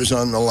dollars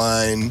on the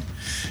line.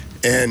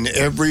 and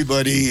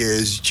everybody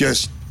is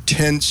just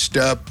tensed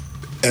up,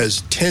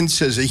 as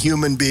tense as a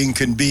human being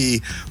can be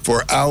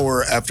for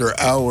hour after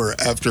hour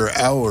after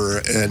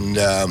hour. And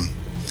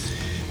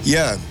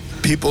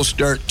people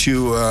start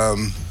to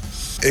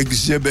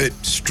exhibit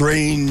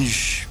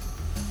strange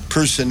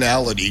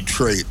personality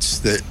traits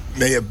that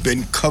may have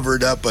been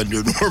covered up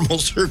under normal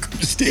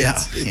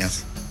circumstances. Yeah.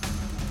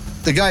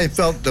 The guy I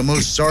felt the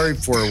most sorry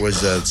for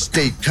was a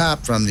state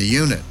cop from the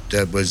unit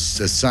that was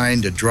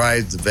assigned to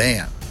drive the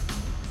van.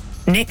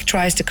 Nick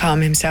tries to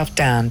calm himself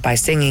down by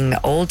singing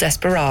the old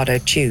Desperado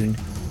tune,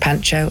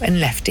 Pancho and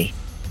Lefty,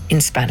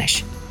 in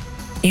Spanish.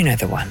 You know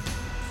the one.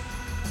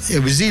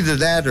 It was either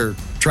that or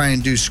try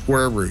and do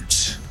square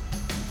roots.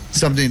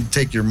 Something to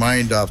take your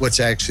mind off what's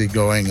actually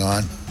going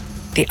on.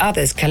 The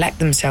others collect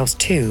themselves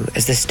too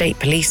as the state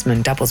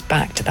policeman doubles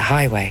back to the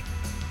highway.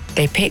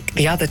 They pick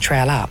the other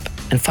trail up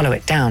and follow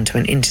it down to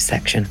an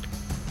intersection.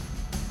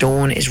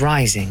 Dawn is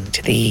rising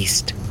to the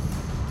east.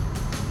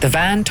 The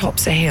van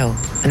tops a hill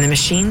and the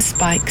machine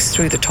spikes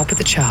through the top of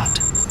the chart.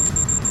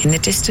 In the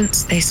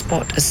distance, they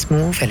spot a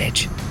small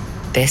village.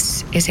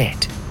 This is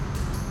it.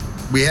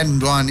 We hadn't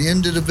gone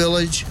into the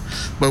village,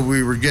 but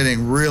we were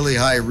getting really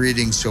high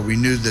readings, so we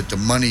knew that the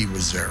money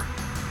was there.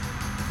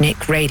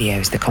 Nick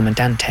radios the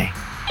Comandante.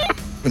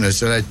 And I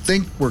said, I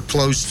think we're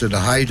close to the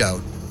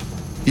hideout.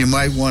 You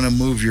might want to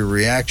move your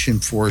reaction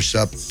force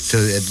up to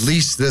at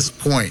least this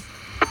point.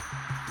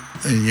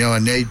 And,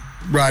 and they,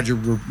 Roger,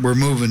 we're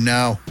moving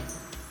now.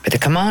 But the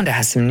commander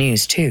has some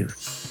news too,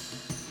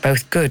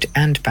 both good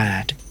and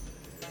bad.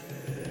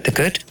 The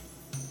good?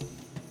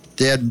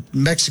 They had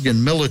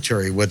Mexican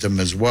military with them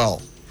as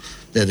well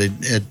that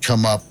had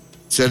come up.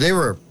 So they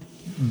were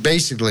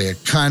basically a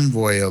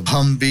convoy of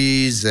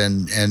Humvees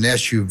and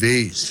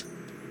SUVs.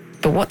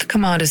 But what the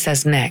commander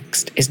says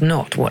next is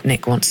not what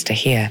Nick wants to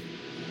hear.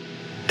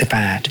 The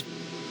bad.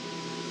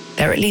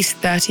 They're at least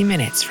 30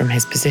 minutes from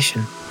his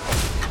position.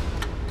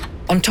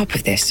 On top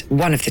of this,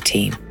 one of the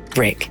team,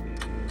 Rick,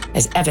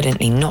 has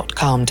evidently not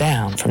calmed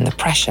down from the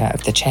pressure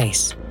of the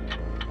chase.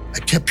 I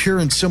kept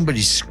hearing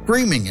somebody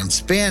screaming in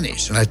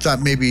Spanish, and I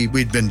thought maybe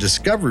we'd been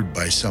discovered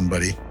by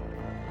somebody.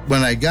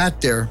 When I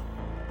got there,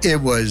 it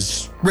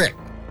was Rick.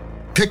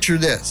 Picture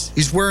this.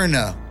 He's wearing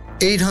a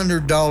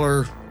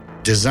 $800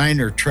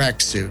 designer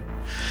tracksuit,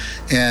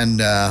 and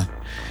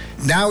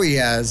now he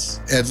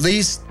has at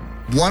least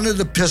one of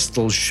the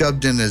pistols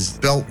shoved in his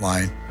belt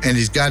line, and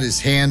he's got his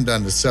hand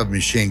on the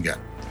submachine gun.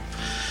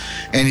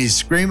 And he's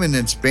screaming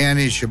in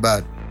Spanish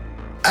about,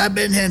 I've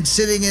been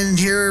sitting in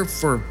here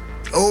for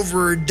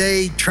over a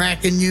day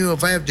tracking you.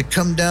 If I have to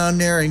come down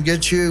there and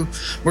get you,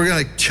 we're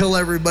going to kill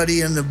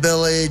everybody in the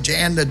village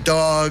and the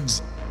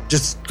dogs.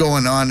 Just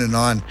going on and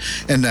on.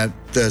 And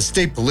the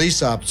state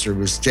police officer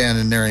was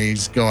standing there and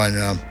he's going,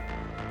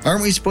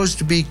 aren't we supposed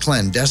to be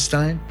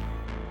clandestine?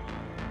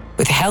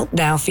 With help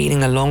now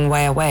feeling a long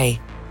way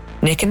away,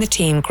 Nick and the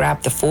team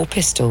grab the 4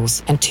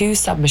 pistols and 2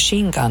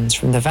 submachine guns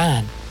from the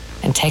van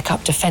and take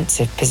up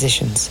defensive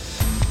positions.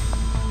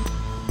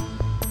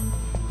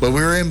 But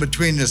we were in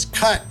between this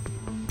cut.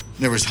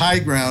 There was high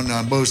ground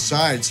on both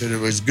sides, so it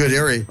was a good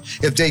area.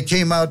 If they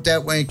came out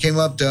that way and came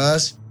up to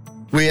us,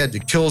 we had the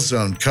kill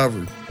zone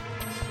covered.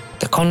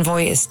 The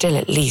convoy is still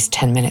at least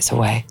 10 minutes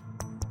away.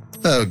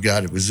 Oh,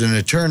 God, it was an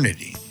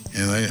eternity.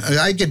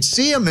 I could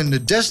see them in the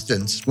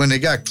distance when they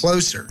got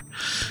closer,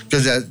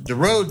 because the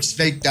road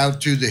snaked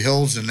out through the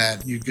hills and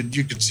that. You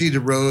could see the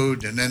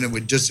road, and then it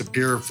would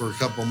disappear for a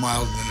couple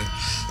miles and then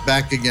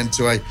back again.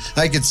 So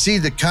I could see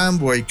the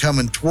convoy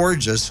coming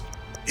towards us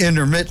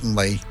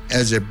intermittently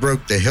as it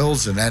broke the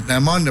hills and that. And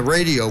I'm on the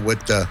radio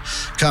with the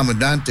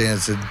Comandante and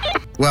said,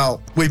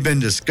 well, we've been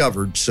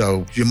discovered,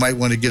 so you might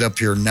want to get up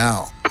here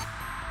now.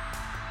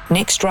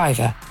 Nick's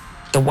driver,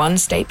 the one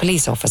state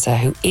police officer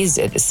who is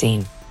at the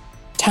scene,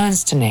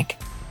 turns to Nick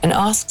and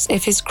asks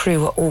if his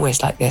crew are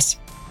always like this.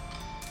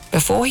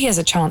 Before he has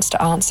a chance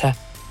to answer,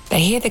 they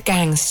hear the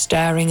gang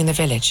stirring in the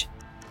village.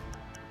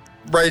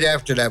 Right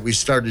after that, we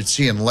started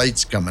seeing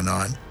lights coming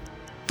on.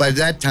 By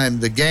that time,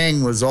 the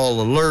gang was all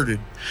alerted,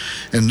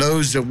 and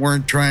those that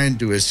weren't trying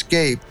to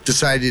escape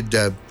decided,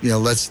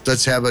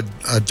 let's have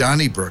a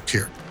Donnybrook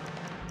here.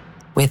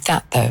 With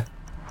that, though,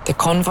 the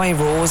convoy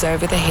roars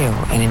over the hill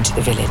and into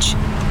the village.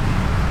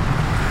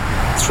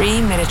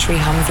 3 military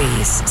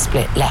Humvees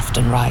split left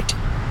and right,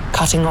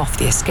 cutting off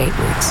the escape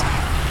routes.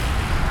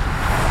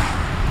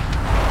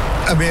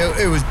 I mean,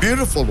 it was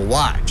beautiful to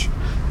watch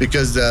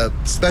because the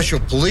special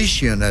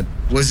police unit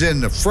was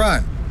in the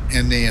front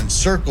and they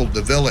encircled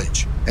the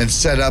village and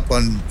set up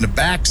on the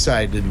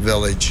backside of the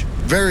village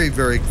very,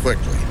 very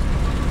quickly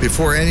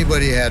before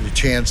anybody had a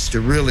chance to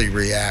really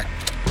react.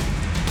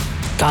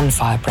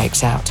 Gunfire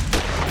breaks out.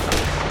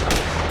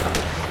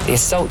 The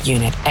assault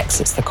unit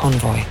exits the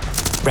convoy,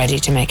 ready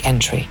to make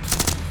entry.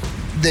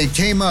 They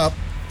came up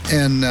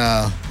and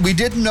we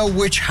didn't know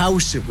which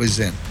house it was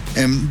in.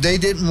 And they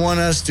didn't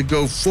want us to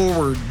go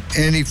forward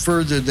any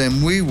further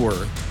than we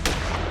were.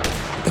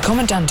 The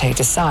Comandante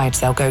decides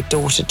they'll go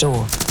door to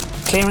door,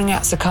 clearing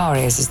out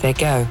Sicarios as they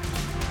go.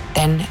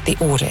 Then the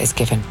order is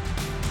given.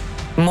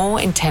 more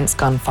intense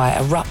gunfire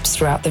erupts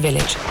throughout the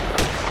village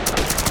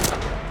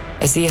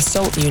as the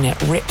assault unit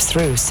rips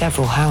through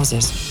several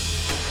houses.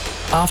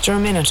 After a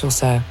minute or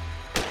so,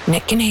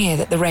 Nick can hear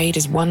that the raid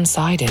is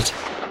one-sided.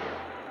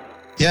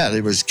 Yeah,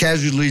 there was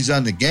casualties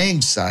on the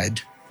gang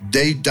side.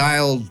 They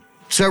dialed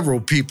several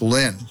people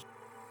in.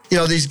 You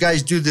know, these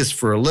guys do this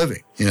for a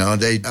living. You know,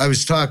 I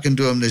was talking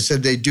to them, they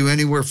said they do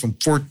anywhere from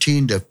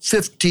 14 to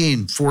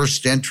 15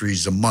 forced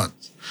entries a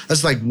month.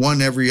 That's like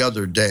one every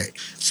other day.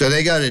 So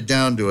they got it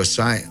down to a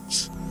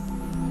science.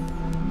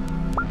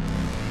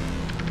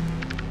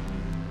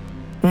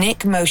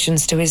 Nick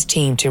motions to his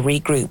team to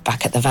regroup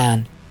back at the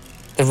van.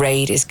 The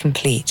raid is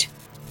complete.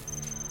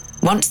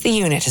 Once the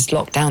unit has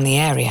locked down the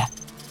area,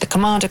 the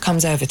commander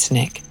comes over to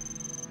Nick.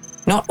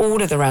 Not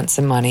all of the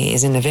ransom money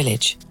is in the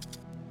village.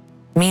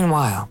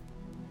 Meanwhile,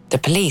 the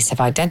police have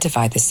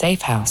identified the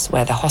safe house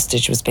where the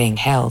hostage was being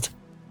held.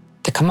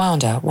 The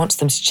commander wants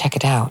them to check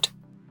it out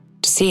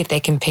to see if they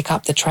can pick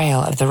up the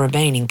trail of the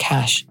remaining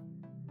cash.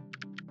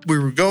 We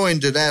were going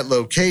to that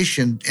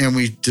location and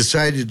we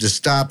decided to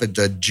stop at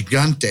the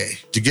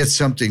Gigante to get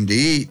something to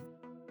eat.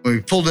 When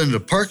we pulled into the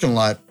parking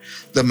lot,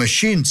 the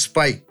machine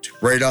spiked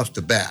right off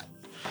the bat.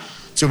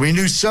 So we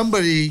knew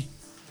somebody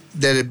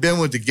that had been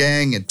with the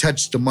gang and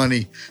touched the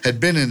money had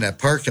been in that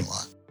parking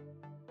lot.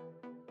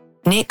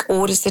 Nick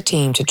orders the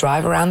team to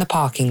drive around the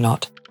parking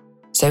lot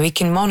so he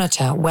can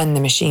monitor when the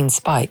machine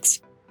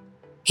spikes.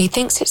 He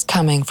thinks it's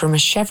coming from a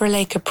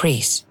Chevrolet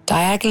Caprice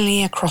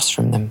diagonally across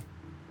from them.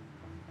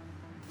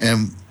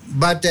 And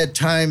about that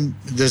time,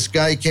 this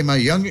guy came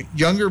out,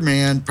 younger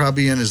man,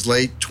 probably in his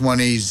late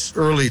 20s,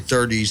 early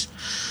 30s,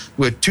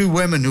 with two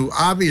women who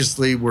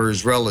obviously were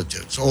his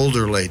relatives,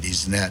 older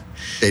ladies and that.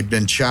 They'd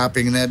been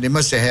shopping and that. They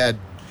must have had,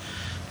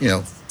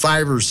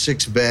 5 or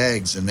 6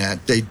 bags and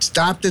that. They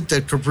stopped at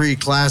the Capri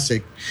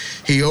Classic.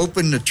 He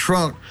opened the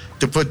trunk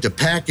to put the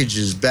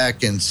packages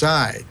back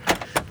inside,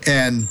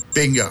 and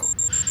bingo.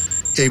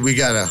 We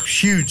got a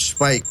huge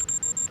spike.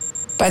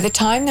 By the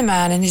time the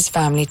man and his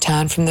family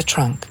turn from the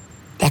trunk,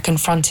 they're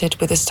confronted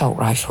with assault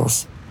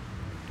rifles.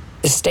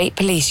 The state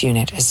police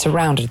unit has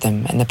surrounded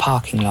them in the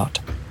parking lot.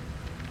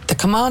 The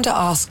commander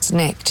asks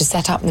Nick to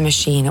set up the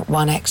machine at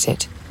one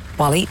exit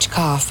while each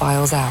car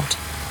files out.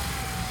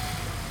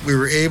 We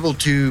were able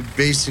to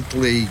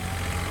basically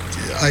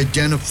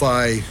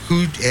identify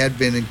who had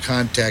been in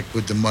contact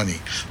with the money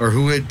or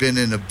who had been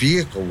in a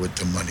vehicle with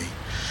the money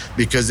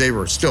because they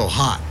were still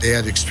hot. They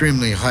had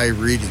extremely high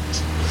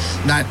readings.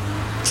 Not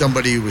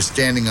somebody who was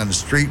standing on the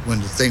street when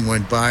the thing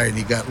went by and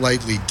he got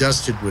lightly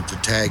dusted with the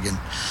tagging,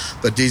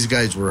 but these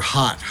guys were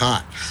hot.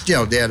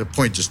 They had a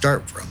point to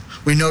start from.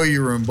 We know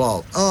you were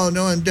involved. Oh,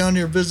 no, I'm down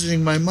here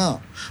visiting my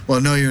mom.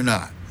 Well, no, you're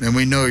not, and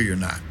we know you're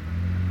not.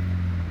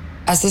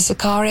 As the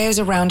Sicarios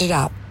are rounded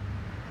up,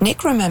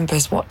 Nick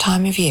remembers what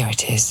time of year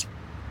it is.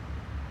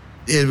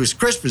 It was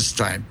Christmas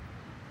time.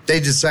 They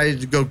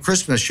decided to go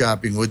Christmas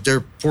shopping with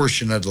their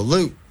portion of the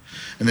loot,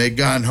 and they'd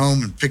gone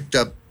home and picked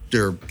up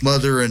their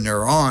mother and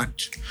their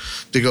aunt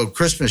to go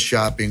Christmas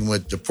shopping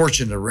with the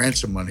portion of the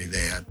ransom money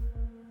they had.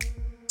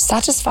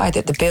 Satisfied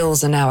that the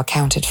bills are now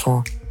accounted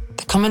for,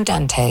 the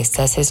Comandante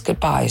says his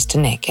goodbyes to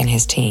Nick and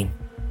his team.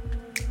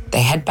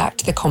 They head back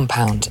to the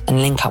compound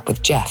and link up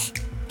with Jeff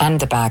and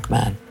the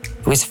bagman,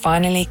 who is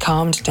finally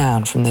calmed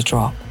down from the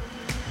drop.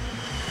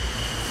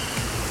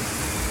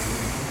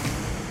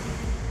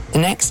 The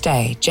next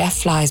day, Jeff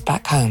flies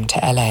back home to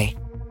LA.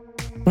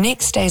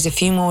 Nick stays a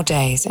few more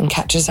days and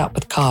catches up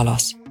with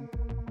Carlos,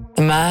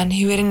 the man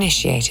who had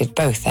initiated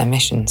both their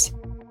missions.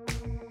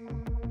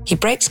 He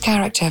breaks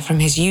character from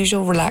his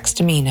usual relaxed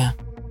demeanor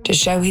to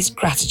show his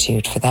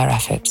gratitude for their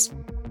efforts.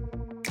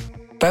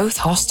 Both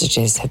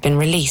hostages have been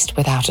released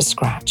without a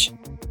scratch.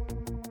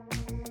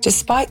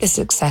 Despite the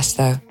success,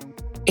 though,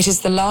 it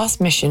is the last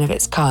mission of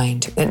its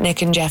kind that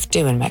Nick and Jeff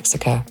do in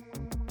Mexico.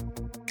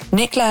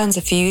 Nick learns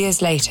a few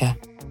years later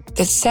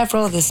that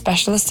several of the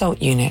special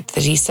assault unit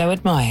that he so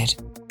admired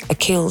are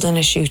killed in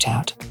a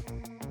shootout.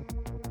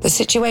 The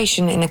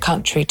situation in the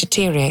country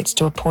deteriorates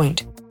to a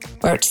point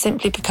where it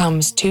simply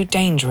becomes too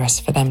dangerous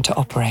for them to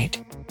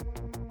operate.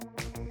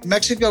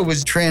 Mexico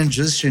was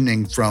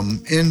transitioning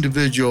from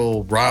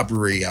individual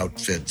robbery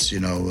outfits,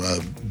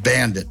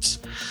 bandits,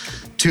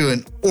 to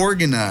an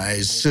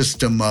organized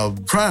system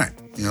of crime,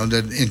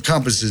 that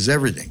encompasses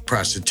everything.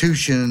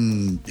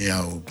 Prostitution,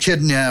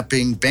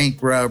 kidnapping,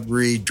 bank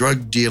robbery,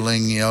 drug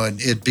dealing,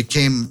 it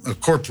became a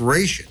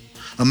corporation,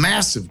 a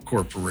massive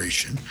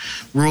corporation,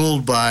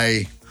 ruled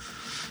by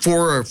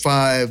 4 or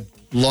 5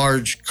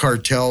 large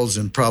cartels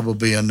and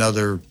probably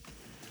another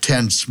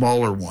 10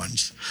 smaller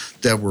ones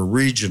that were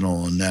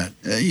regional and that.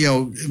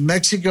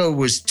 Mexico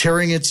was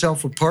tearing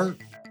itself apart.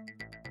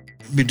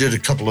 We did a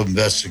couple of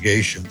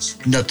investigations,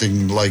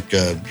 nothing like,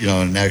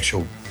 an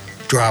actual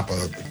drop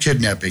of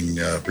kidnapping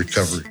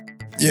recovery.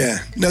 Yeah,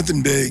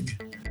 nothing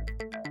big.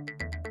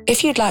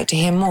 If you'd like to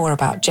hear more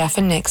about Jeff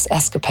and Nick's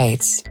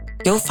escapades,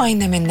 you'll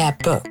find them in their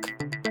book,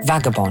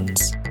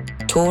 Vagabonds,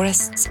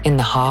 Tourists in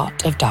the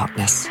Heart of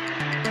Darkness.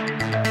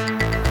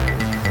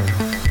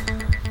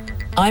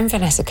 I'm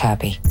Vanessa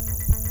Kirby.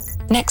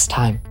 Next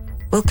time,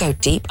 we'll go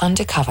deep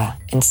undercover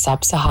in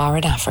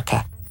sub-Saharan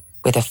Africa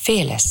with a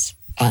fearless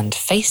and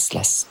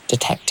faceless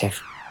detective.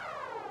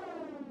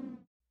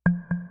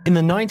 In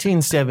the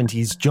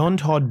 1970s, John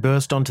Todd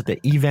burst onto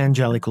the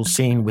evangelical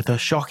scene with a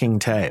shocking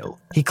tale.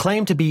 He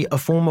claimed to be a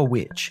former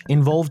witch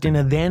involved in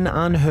a then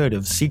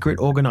unheard-of secret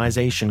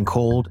organization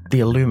called the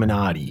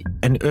Illuminati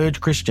and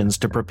urged Christians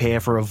to prepare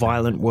for a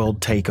violent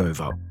world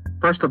takeover.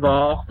 First of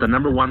all, the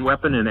number one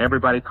weapon in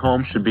everybody's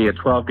home should be a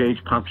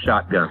 12-gauge pump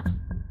shotgun.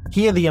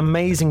 Hear the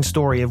amazing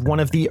story of one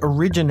of the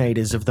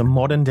originators of the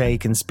modern-day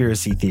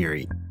conspiracy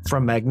theory.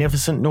 From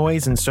Magnificent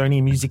Noise and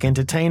Sony Music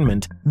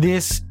Entertainment,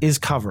 this is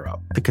Cover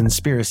Up, the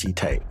Conspiracy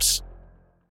Tapes.